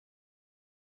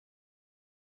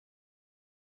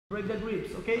Break the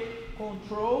grips, okay?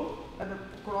 Control and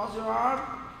cross your arm,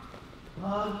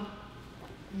 hug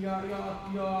your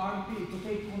armpit,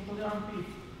 okay? Control your armpit.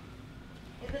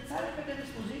 In the time I make this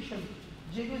position,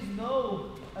 Diego is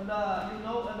no, and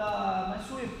my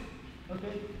sweep,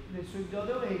 okay? They sweep the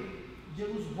other way.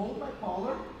 Diego's hold my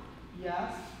collar,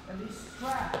 yes, and they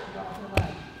strap the other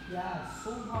leg, yes,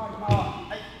 so hard.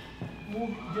 Now I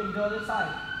move the other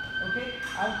side, okay?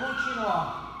 I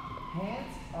continue,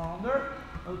 hands under.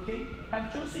 Okay, I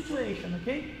have two situations,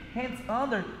 okay? Hands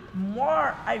under,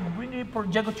 more I bring it for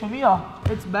Diego to me,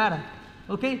 it's better,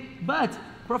 okay? But,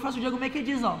 Professor Diego, make it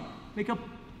this, make a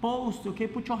post, okay?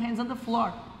 Put your hands on the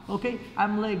floor, okay?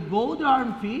 I'm let go the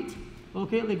armpit,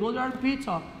 okay? Let go the armpit,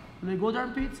 let go the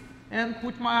armpit, and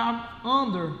put my arm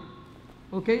under,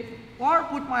 okay? Or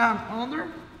put my arm under,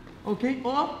 okay?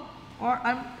 Or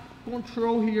I'm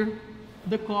control here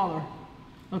the collar,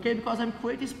 okay? Because I'm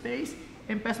creating space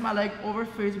and pass my leg over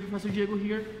face Professor Diego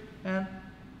here and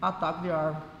attack the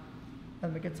arm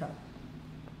and make it tap.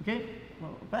 Okay?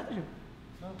 Well, better Diego.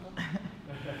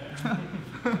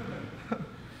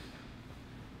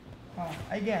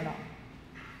 Again,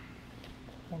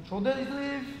 control the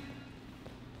sleeve,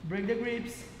 break the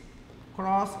grips,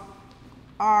 cross,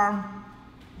 arm,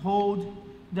 hold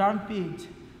the armpit.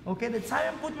 Okay, the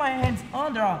time I put my hands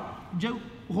under,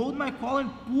 hold my collar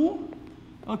and pull.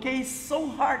 Okay, it's so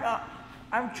hard.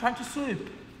 I'm trying to sweep,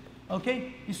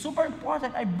 okay? It's super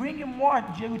important. I bring in more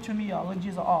Diego to me, like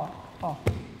this,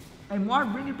 and more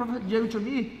bringing Diego to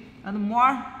me, and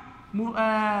more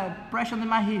pressure on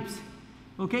my hips,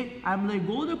 okay? I'm let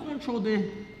go to control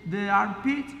the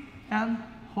armpit and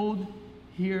hold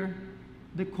here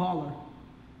the collar,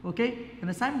 okay? And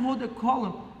as I hold the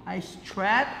collar, I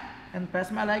strap and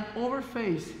pass my leg over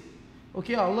face,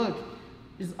 okay? Look,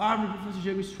 his arm Professor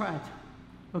Diego is strapped.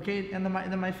 Okay, and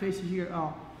then my face here,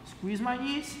 squeeze my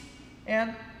knees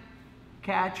and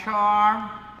catch arm,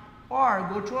 or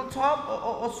go to on top,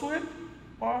 or sweep,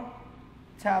 or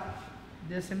tap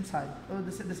the same side, or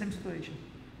the same situation.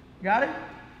 Got it?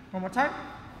 One more time?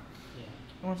 Yeah.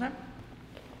 One more time?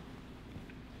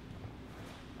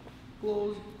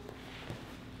 Close,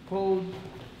 hold,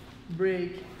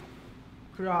 break,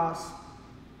 cross,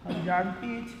 hug the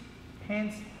armpit,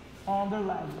 hands on the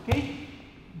leg, okay?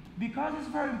 Because it's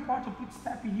very important to put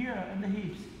step here in the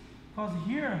hips, because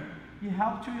here you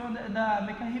help to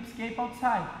make a hip escape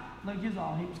outside, like this,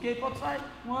 hip escape outside,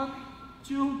 1,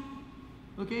 2,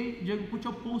 okay, Diego, put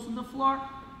your pulse on the floor,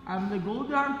 I'm going to go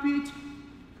the armpit,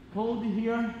 hold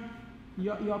here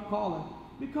your collar,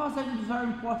 because that is very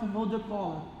important, hold the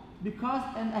collar, because,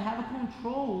 and I have to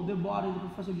control the body of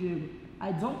Professor Diego,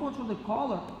 I don't control the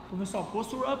collar, Professor,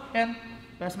 posture up and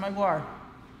pass my guard,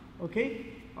 okay,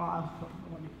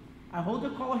 I hold the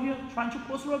collar here, trying to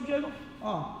posture up, Diego.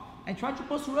 And try to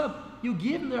posture up. You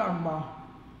give the arm bar.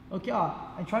 Okay,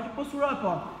 and try to posture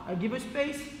up. I give a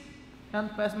space and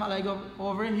pass my leg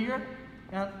over here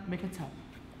and make a tap.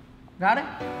 Got it?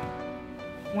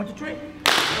 1, 2, 3. 1,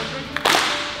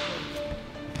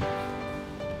 2, 3.